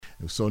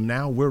So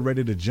now we're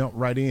ready to jump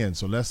right in.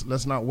 So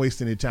let's not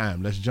waste any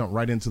time. Let's jump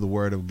right into the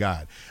word of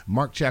God.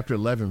 Mark chapter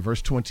 11,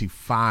 verse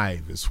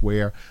 25 is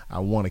where I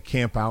want to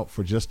camp out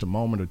for just a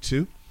moment or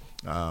two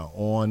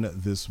on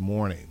this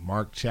morning.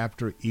 Mark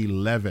chapter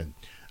 11,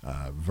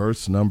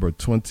 verse number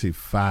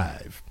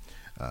 25.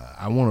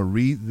 I want to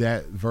read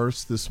that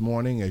verse this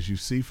morning, as you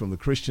see, from the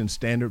Christian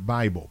Standard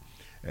Bible.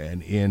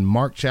 And in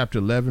Mark chapter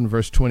 11,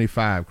 verse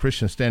 25,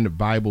 Christian Standard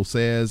Bible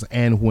says,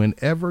 "And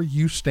whenever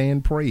you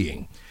stand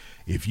praying,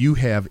 if you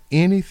have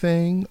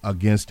anything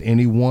against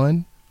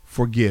anyone,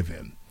 forgive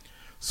him,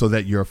 so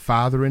that your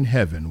Father in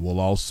heaven will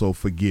also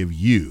forgive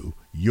you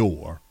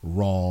your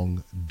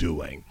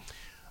wrongdoing."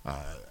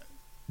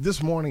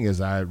 This morning,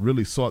 as I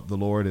really sought the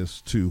Lord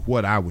as to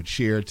what I would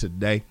share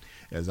today,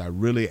 as I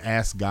really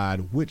asked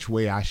God which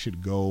way I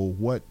should go,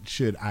 what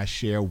should I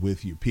share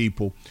with you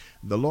people,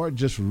 the Lord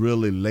just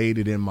really laid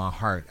it in my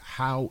heart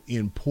how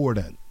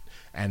important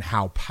and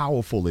how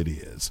powerful it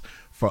is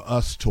for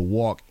us to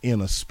walk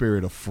in a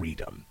spirit of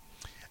freedom.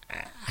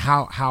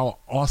 How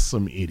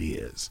awesome it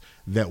is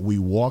that we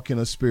walk in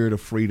a spirit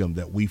of freedom,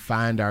 that we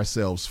find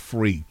ourselves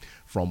free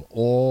from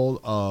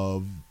all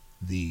of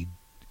the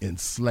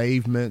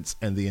enslavements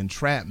and the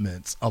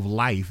entrapments of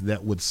life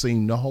that would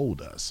seem to hold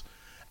us.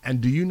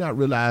 And do you not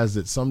realize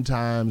that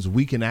sometimes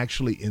we can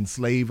actually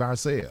enslave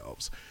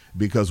ourselves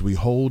because we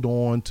hold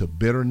on to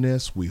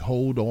bitterness, we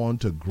hold on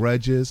to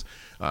grudges,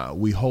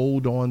 we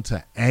hold on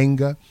to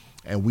anger,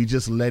 and we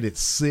just let it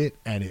sit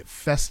and it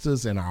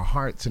festers in our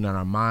hearts and in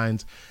our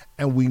minds,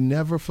 and we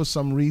never for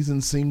some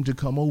reason seem to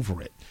come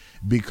over it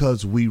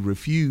because we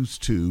refuse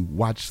to,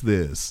 watch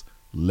this,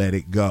 let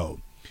it go.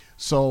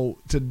 So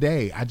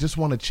today, I just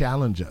want to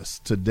challenge us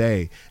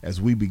today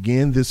as we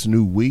begin this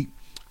new week.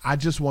 I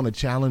just want to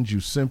challenge you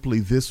simply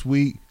this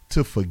week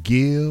to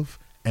forgive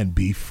and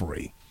be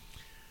free.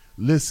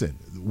 Listen,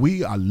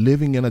 we are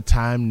living in a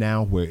time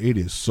now where it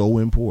is so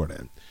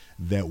important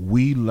that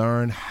we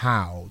learn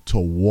how to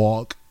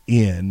walk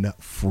in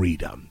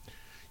freedom.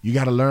 You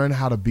got to learn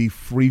how to be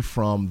free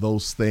from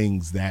those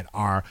things that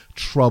are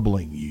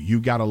troubling you. You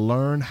got to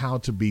learn how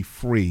to be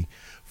free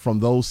from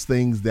those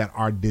things that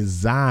are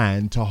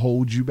designed to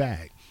hold you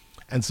back.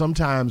 And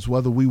sometimes,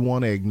 whether we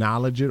want to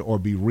acknowledge it or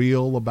be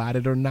real about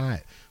it or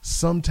not,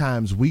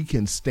 sometimes we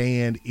can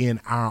stand in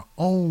our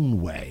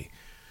own way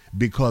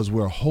because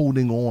we're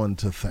holding on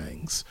to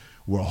things.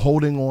 We're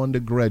holding on to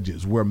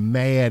grudges. We're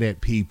mad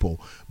at people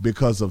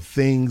because of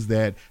things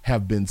that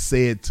have been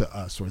said to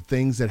us or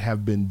things that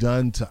have been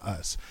done to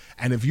us.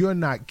 And if you're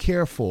not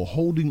careful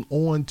holding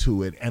on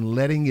to it and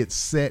letting it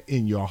set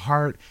in your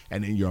heart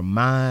and in your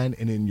mind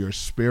and in your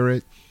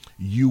spirit,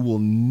 you will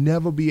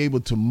never be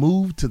able to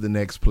move to the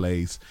next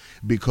place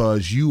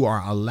because you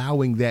are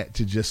allowing that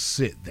to just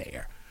sit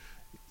there.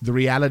 The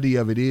reality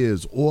of it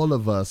is all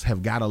of us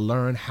have got to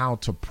learn how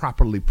to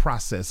properly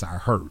process our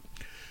hurt.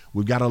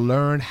 We've got to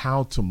learn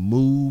how to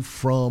move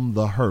from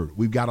the hurt.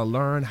 We've got to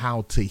learn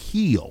how to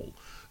heal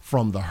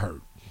from the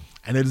hurt.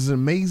 And it is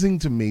amazing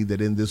to me that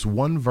in this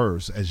one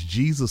verse, as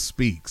Jesus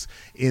speaks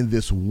in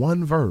this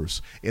one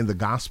verse in the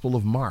Gospel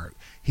of Mark,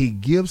 he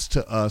gives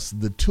to us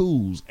the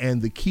tools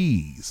and the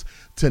keys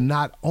to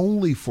not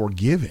only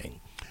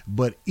forgiving,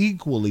 but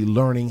equally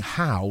learning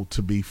how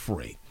to be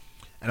free.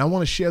 And I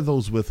want to share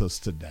those with us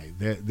today.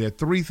 There are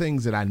three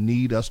things that I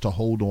need us to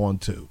hold on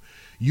to.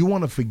 You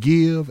want to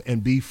forgive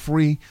and be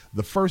free.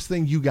 The first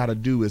thing you got to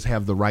do is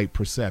have the right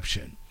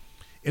perception.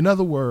 In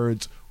other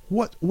words,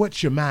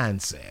 what's your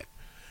mindset?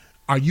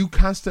 Are you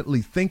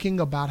constantly thinking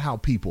about how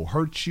people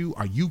hurt you?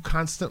 Are you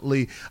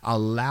constantly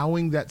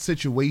allowing that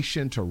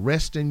situation to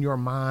rest in your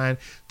mind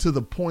to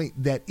the point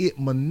that it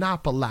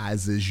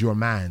monopolizes your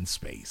mind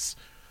space?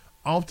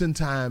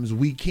 Oftentimes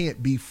we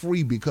can't be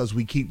free because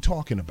we keep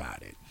talking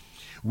about it.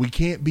 We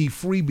can't be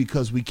free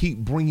because we keep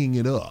bringing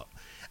it up.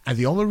 And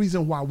the only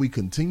reason why we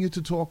continue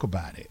to talk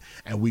about it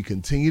and we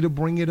continue to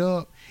bring it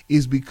up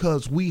is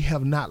because we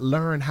have not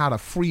learned how to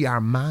free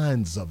our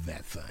minds of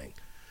that thing.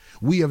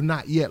 We have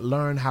not yet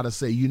learned how to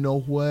say, you know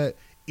what?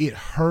 It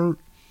hurt.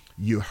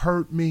 You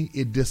hurt me.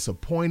 It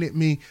disappointed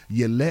me.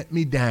 You let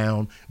me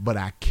down. But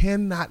I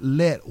cannot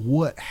let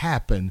what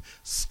happened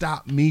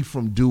stop me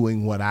from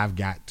doing what I've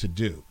got to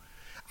do.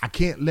 I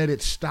can't let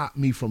it stop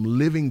me from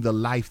living the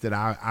life that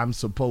I'm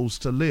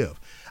supposed to live.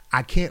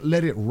 I can't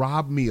let it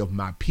rob me of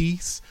my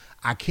peace.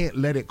 I can't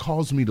let it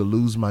cause me to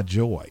lose my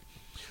joy.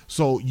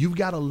 So you've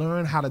got to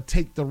learn how to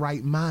take the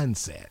right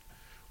mindset.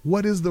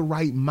 What is the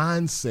right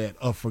mindset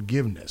of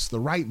forgiveness? The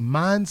right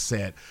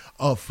mindset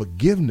of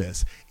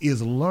forgiveness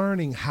is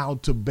learning how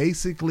to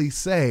basically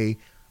say,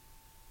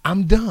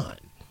 I'm done.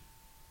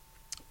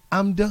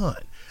 I'm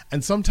done.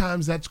 And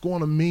sometimes that's going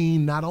to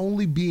mean not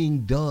only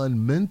being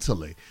done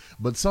mentally,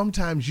 but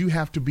sometimes you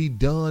have to be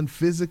done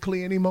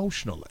physically and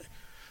emotionally.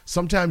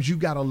 Sometimes you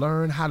got to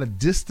learn how to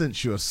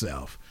distance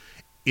yourself.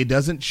 It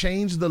doesn't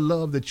change the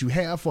love that you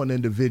have for an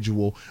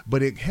individual,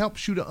 but it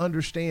helps you to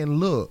understand,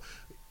 look,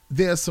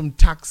 there's some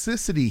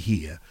toxicity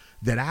here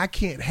that I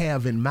can't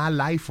have in my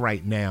life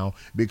right now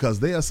because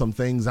there are some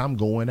things I'm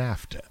going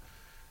after.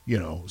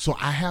 So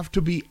I have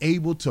to be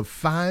able to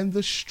find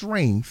the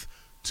strength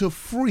to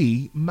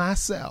free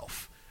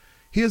myself.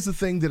 Here's the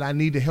thing that I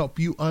need to help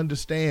you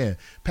understand.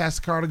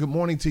 Pastor Carter, good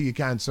morning to you,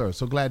 kind sir.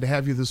 So glad to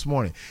have you this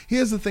morning.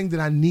 Here's the thing that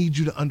I need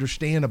you to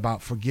understand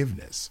about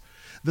forgiveness.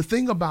 The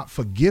thing about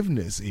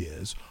forgiveness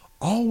is,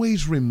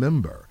 always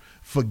remember,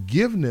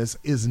 forgiveness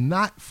is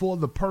not for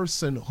the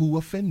person who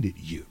offended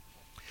you.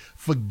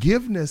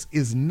 Forgiveness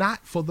is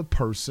not for the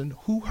person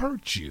who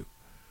hurt you.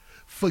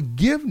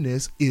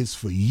 Forgiveness is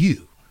for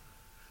you.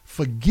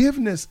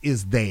 Forgiveness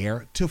is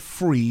there to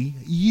free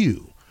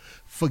you.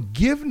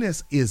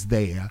 Forgiveness is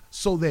there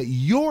so that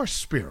your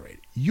spirit,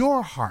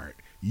 your heart,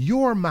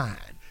 your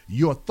mind,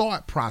 your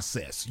thought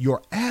process,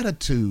 your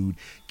attitude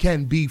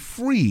can be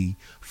free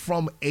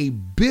from a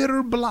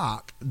bitter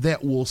block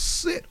that will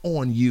sit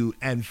on you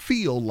and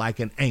feel like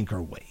an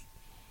anchor weight.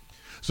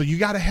 So you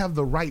got to have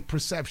the right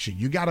perception.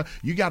 You got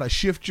to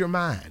shift your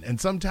mind. And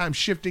sometimes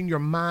shifting your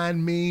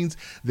mind means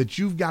that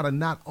you've got to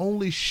not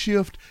only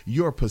shift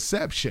your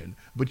perception,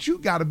 but you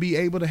got to be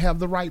able to have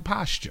the right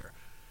posture.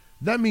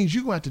 That means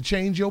you're going to have to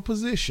change your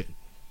position.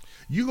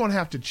 You're going to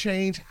have to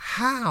change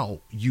how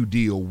you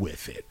deal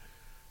with it.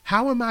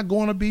 How am I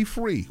going to be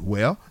free?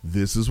 Well,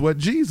 this is what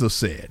Jesus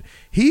said.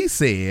 He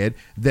said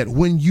that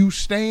when you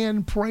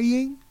stand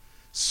praying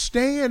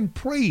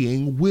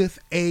with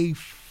a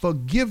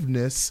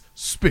forgiveness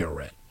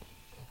spirit.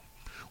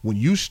 When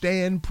you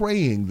stand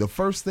praying, the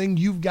first thing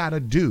you've got to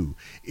do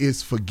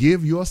is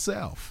forgive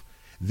yourself.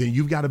 Then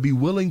you've got to be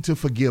willing to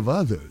forgive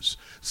others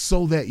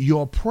so that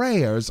your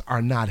prayers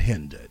are not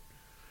hindered.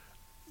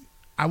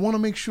 I want to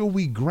make sure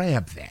we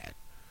grab that.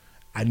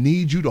 I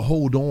need you to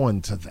hold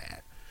on to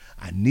that.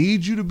 I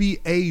need you to be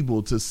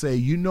able to say,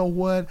 you know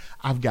what?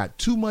 I've got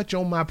too much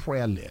on my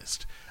prayer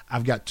list.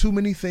 I've got too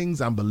many things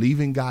I'm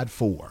believing God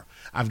for.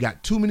 I've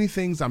got too many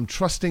things I'm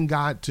trusting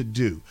God to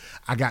do.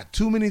 I got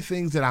too many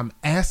things that I'm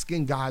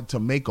asking God to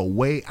make a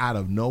way out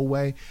of no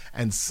way.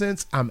 And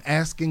since I'm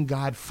asking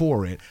God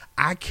for it,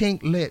 I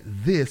can't let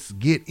this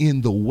get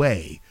in the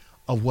way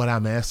of what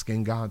I'm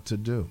asking God to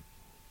do.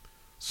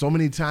 So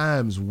many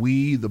times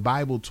the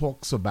Bible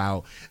talks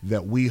about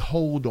that we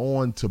hold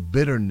on to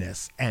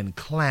bitterness and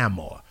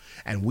clamor,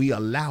 and we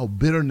allow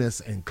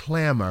bitterness and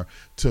clamor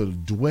to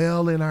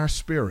dwell in our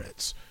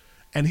spirits.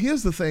 And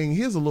here's the thing,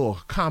 here's a little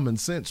common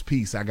sense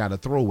piece I got to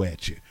throw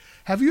at you.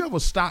 Have you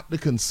ever stopped to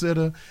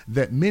consider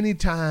that many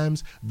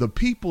times the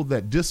people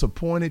that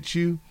disappointed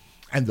you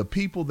and the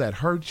people that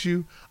hurt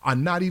you are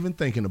not even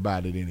thinking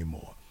about it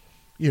anymore?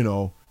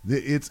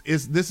 This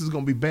is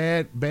going to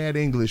be bad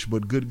English,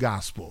 but good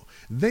gospel.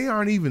 They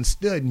aren't even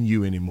studying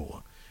you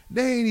anymore.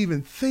 They ain't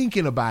even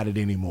thinking about it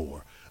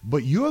anymore.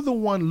 But you're the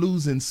one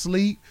losing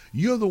sleep.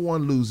 You're the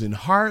one losing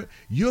heart.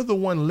 You're the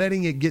one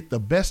letting it get the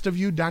best of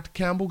you. Dr.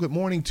 Campbell, good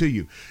morning to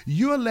you.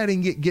 You're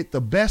letting it get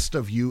the best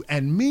of you.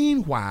 And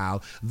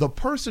meanwhile, the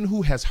person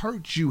who has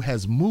hurt you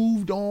has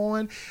moved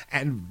on.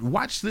 And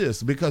watch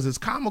this, because it's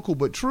comical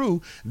but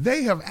true.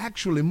 They have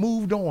actually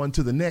moved on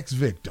to the next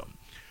victim.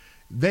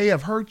 They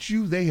have hurt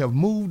you. They have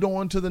moved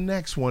on to the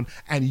next one.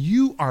 And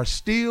you are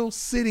still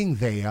sitting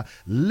there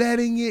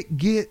letting it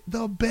get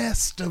the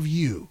best of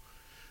you.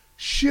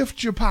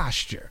 Shift your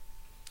posture.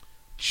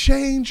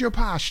 Change your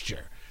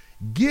posture.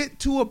 Get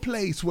to a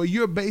place where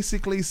you're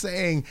basically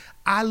saying,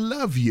 I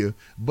love you,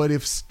 but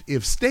if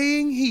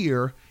staying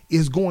here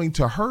is going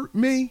to hurt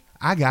me,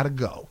 I got to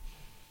go.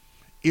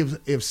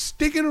 If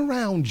sticking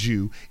around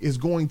you is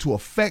going to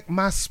affect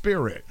my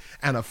spirit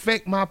and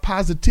affect my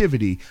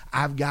positivity,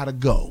 I've got to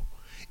go.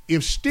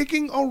 If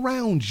sticking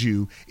around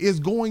you is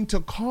going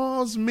to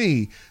cause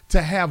me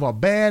to have a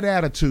bad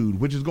attitude,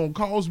 which is going to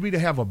cause me to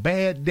have a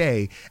bad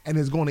day, and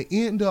is going to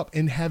end up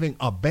in having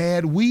a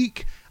bad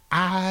week,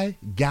 I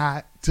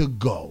got to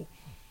go.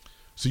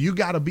 So you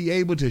got to be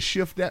able to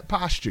shift that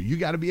posture. You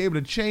got to be able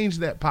to change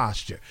that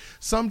posture.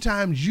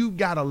 Sometimes you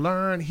got to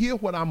learn, hear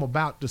what I'm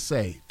about to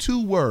say.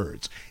 2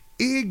 words: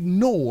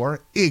 ignore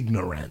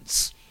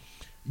ignorance.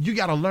 You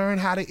got to learn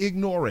how to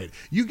ignore it.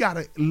 You got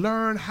to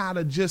learn how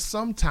to just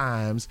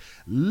sometimes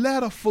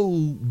let a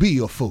fool be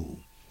a fool.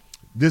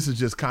 This is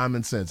just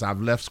common sense.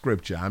 I've left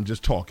scripture. I'm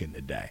just talking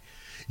today.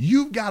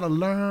 You've got to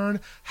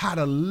learn how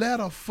to let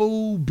a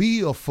fool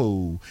be a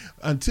fool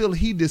until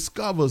he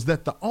discovers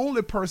that the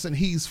only person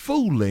he's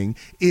fooling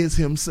is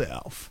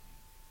himself.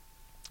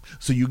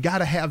 So you got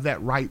to have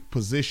that right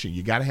position.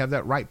 You got to have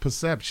that right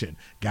perception.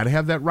 Got to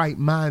have that right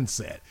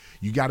mindset.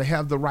 You got to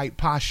have the right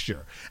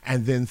posture.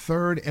 And then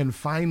third and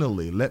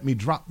finally, let me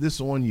drop this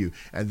on you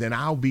and then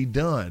I'll be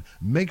done.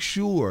 Make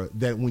sure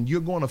that when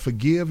you're going to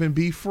forgive and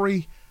be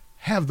free,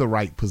 have the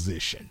right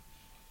position.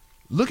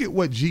 Look at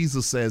what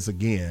Jesus says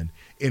again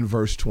in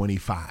verse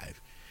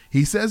 25.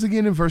 He says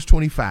again in verse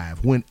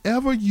 25,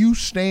 whenever you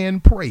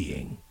stand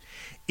praying,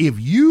 if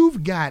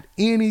you've got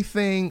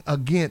anything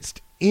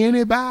against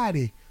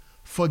anybody,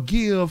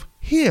 forgive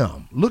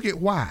him. Look at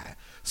why.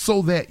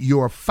 So that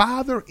your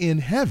Father in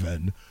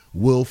heaven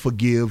will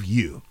forgive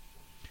you.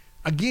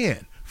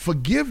 Again,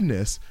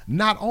 forgiveness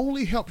not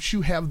only helps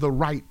you have the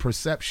right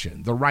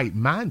perception, the right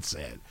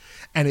mindset,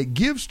 and it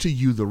gives to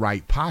you the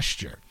right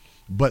posture.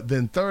 But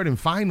then third and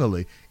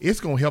finally, it's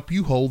going to help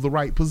you hold the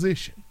right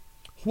position.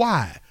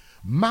 Why?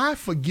 My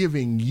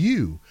forgiving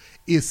you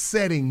is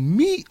setting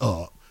me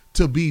up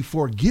to be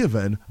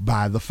forgiven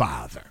by the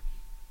Father.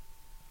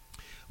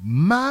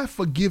 My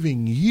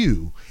forgiving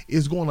you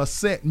is going to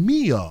set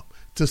me up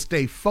to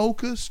stay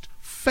focused,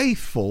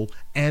 faithful,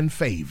 and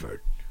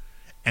favored.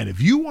 And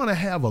if you want to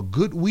have a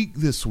good week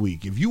this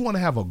week, if you want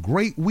to have a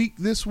great week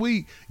this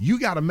week, you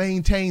got to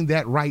maintain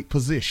that right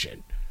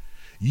position.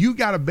 You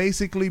got to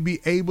basically be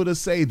able to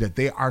say that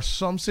there are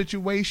some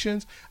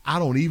situations I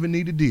don't even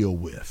need to deal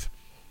with.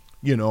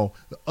 You know,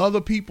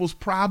 other people's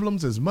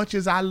problems, as much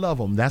as I love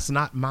them, that's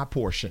not my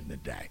portion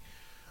today.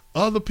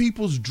 Other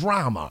people's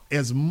drama,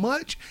 as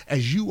much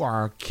as you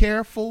are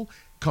careful,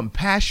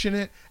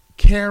 compassionate,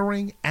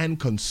 caring, and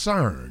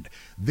concerned,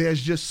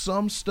 there's just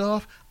some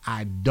stuff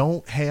I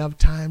don't have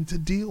time to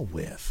deal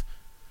with.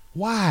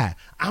 Why?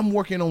 I'm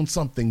working on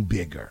something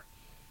bigger.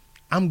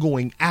 I'm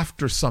going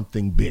after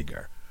something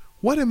bigger.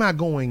 What am I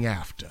going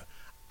after?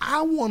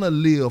 I want to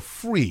live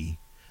free,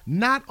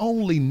 not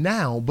only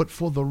now, but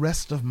for the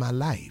rest of my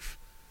life.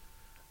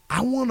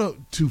 I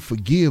want to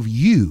forgive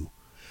you,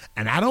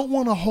 and I don't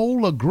want to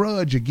hold a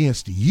grudge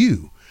against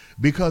you,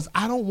 because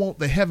I don't want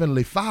the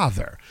Heavenly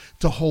Father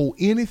to hold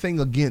anything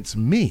against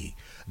me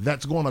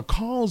that's going to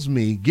cause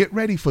me, get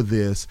ready for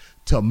this,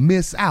 to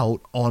miss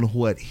out on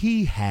what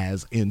He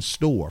has in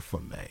store for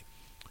me.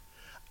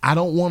 I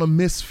don't want to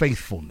miss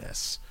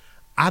faithfulness.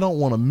 I don't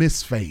want to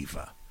miss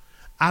favor.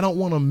 I don't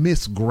want to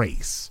miss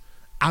grace.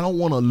 I don't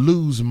want to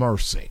lose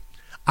mercy.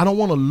 I don't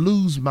want to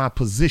lose my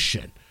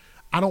position.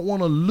 I don't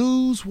want to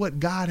lose what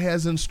God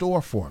has in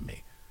store for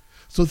me.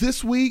 So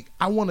this week,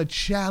 I want to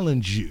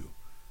challenge you.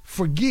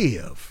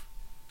 Forgive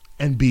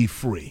and be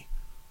free.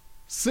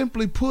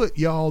 Simply put,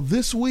 y'all,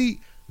 this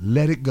week,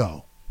 let it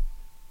go.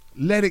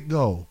 Let it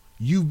go.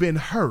 You've been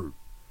hurt.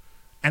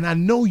 And I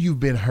know you've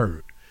been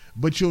hurt,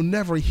 but you'll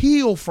never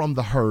heal from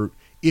the hurt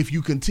if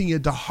you continue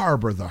to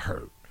harbor the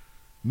hurt.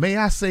 May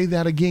I say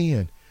that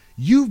again?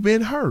 You've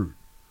been hurt.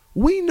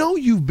 We know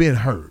you've been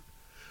hurt,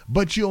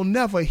 but you'll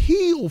never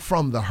heal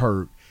from the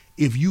hurt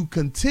if you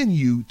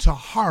continue to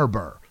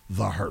harbor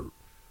the hurt.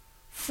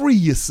 Free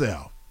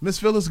yourself. Miss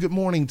Phyllis, good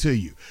morning to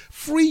you.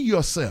 Free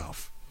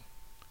yourself.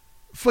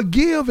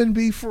 Forgive and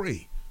be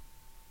free.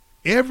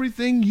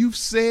 Everything you've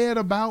said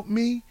about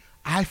me,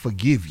 I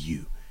forgive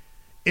you.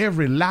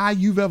 Every lie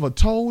you've ever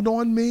told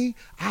on me,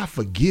 I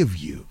forgive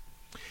you.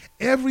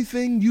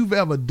 Everything you've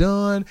ever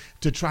done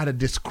to try to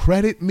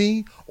discredit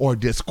me or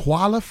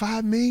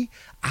disqualify me,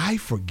 I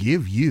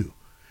forgive you.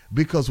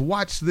 Because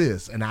watch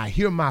this, and I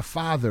hear my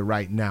father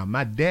right now.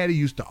 My daddy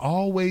used to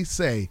always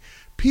say,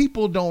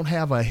 people don't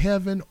have a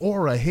heaven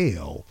or a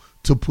hell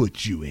to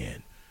put you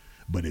in.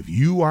 But if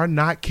you are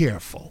not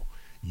careful,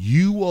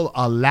 you will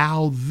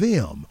allow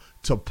them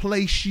to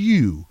place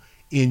you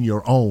in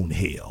your own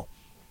hell.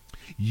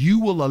 You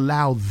will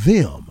allow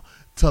them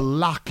to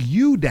lock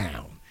you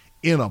down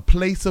in a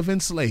place of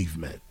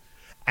enslavement,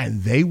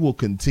 and they will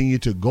continue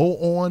to go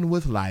on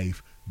with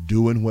life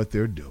doing what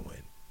they're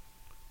doing.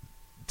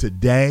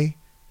 Today,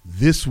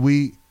 this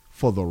week,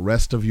 for the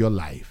rest of your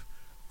life,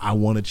 I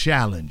want to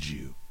challenge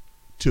you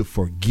to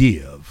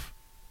forgive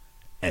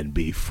and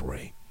be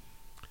free.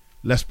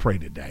 Let's pray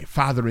today.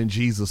 Father, in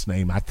Jesus'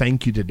 name, I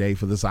thank you today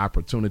for this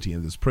opportunity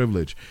and this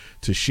privilege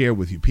to share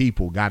with you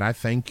people. God, I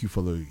thank you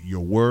for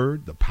your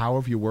word, the power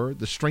of your word,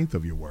 the strength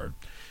of your word.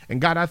 And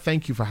God, I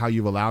thank you for how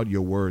you've allowed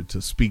your word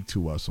to speak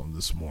to us on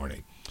this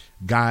morning.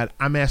 God,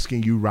 I'm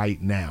asking you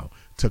right now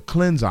to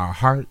cleanse our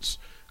hearts,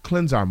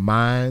 cleanse our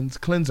minds,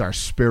 cleanse our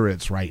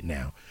spirits right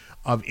now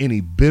of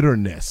any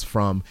bitterness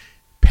from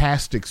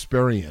past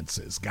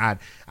experiences. God,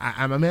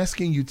 I'm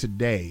asking you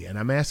today, and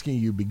I'm asking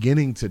you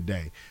beginning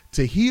today,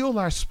 to heal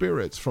our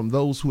spirits from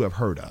those who have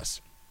hurt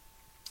us,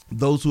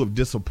 those who have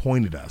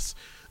disappointed us,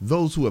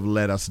 those who have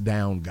let us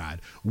down,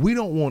 God. We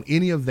don't want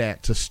any of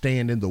that to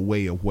stand in the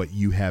way of what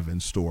you have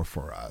in store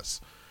for us.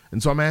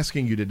 And so I'm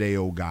asking you today,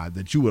 oh God,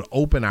 that you would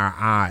open our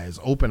eyes,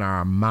 open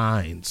our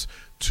minds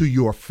to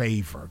your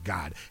favor,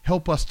 God.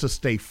 Help us to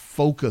stay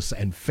focused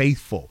and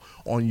faithful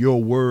on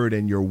your word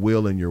and your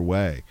will and your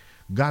way.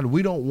 God,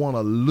 we don't want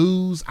to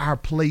lose our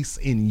place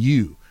in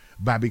you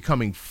by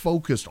becoming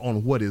focused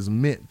on what is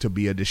meant to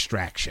be a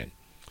distraction.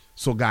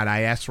 So God,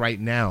 I ask right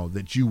now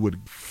that you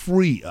would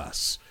free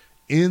us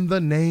in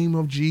the name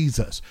of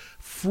Jesus.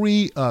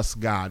 Free us,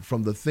 God,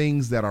 from the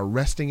things that are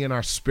resting in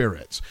our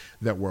spirits,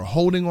 that we're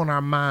holding on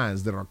our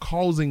minds, that are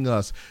causing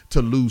us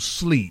to lose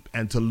sleep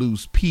and to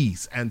lose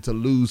peace and to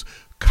lose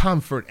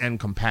comfort and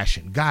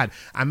compassion. God,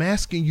 I'm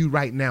asking you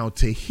right now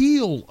to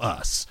heal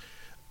us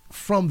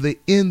from the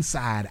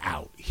inside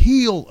out.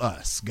 Heal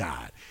us,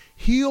 God.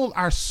 Heal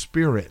our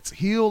spirits,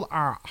 heal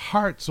our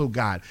hearts, oh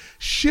God.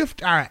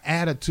 Shift our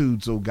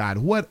attitudes, oh God.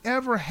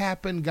 Whatever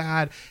happened,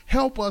 God,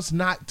 help us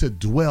not to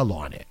dwell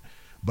on it,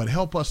 but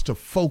help us to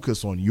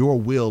focus on your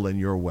will and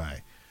your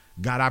way.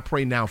 God, I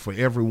pray now for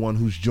everyone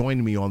who's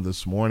joined me on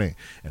this morning.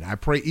 And I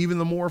pray even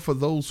the more for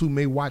those who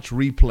may watch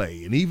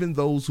replay and even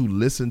those who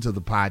listen to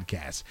the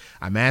podcast.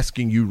 I'm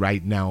asking you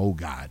right now, oh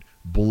God,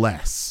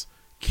 bless,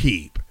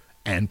 keep,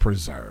 and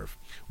preserve.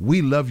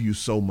 We love you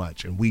so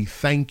much, and we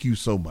thank you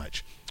so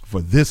much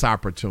for this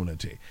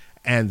opportunity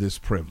and this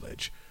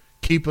privilege.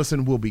 Keep us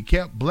and we'll be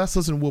kept. Bless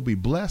us and we'll be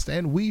blessed,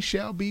 and we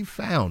shall be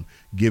found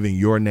giving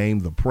your name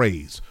the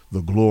praise,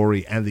 the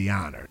glory, and the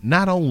honor,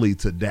 not only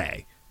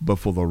today, but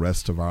for the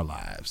rest of our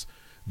lives.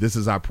 This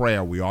is our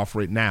prayer. We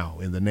offer it now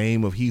in the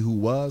name of he who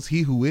was,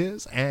 he who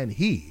is, and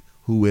he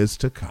who is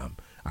to come.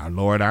 Our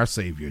Lord, our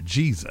Savior,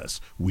 Jesus,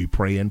 we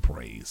pray and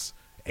praise.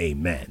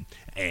 Amen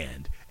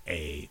and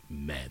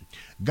amen.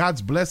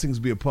 God's blessings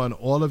be upon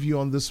all of you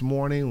on this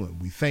morning.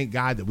 We thank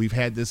God that we've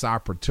had this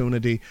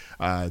opportunity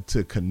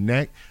to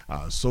connect.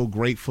 So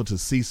grateful to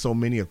see so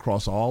many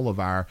across all of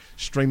our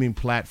streaming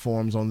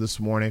platforms on this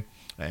morning.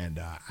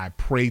 And I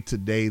pray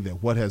today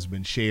that what has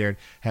been shared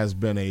has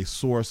been a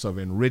source of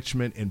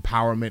enrichment,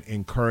 empowerment,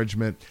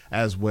 encouragement,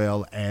 as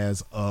well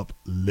as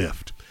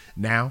uplift.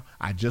 Now,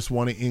 I just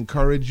want to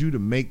encourage you to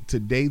make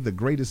today the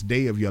greatest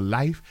day of your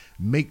life.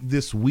 Make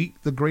this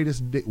week the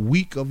greatest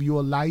week of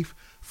your life.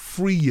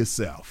 Free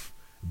yourself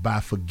by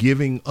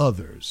forgiving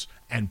others.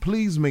 And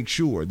please make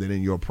sure that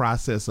in your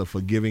process of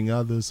forgiving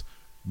others,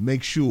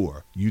 make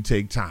sure you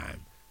take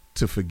time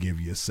to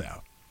forgive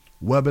yourself.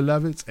 Well,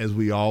 beloveds, as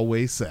we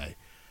always say,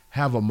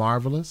 have a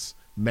marvelous,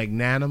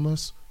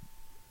 magnanimous,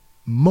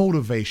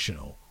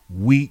 motivational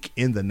week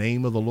in the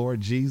name of the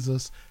Lord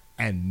Jesus.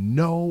 And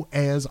know,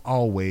 as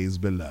always,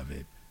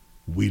 beloved,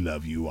 we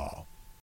love you all.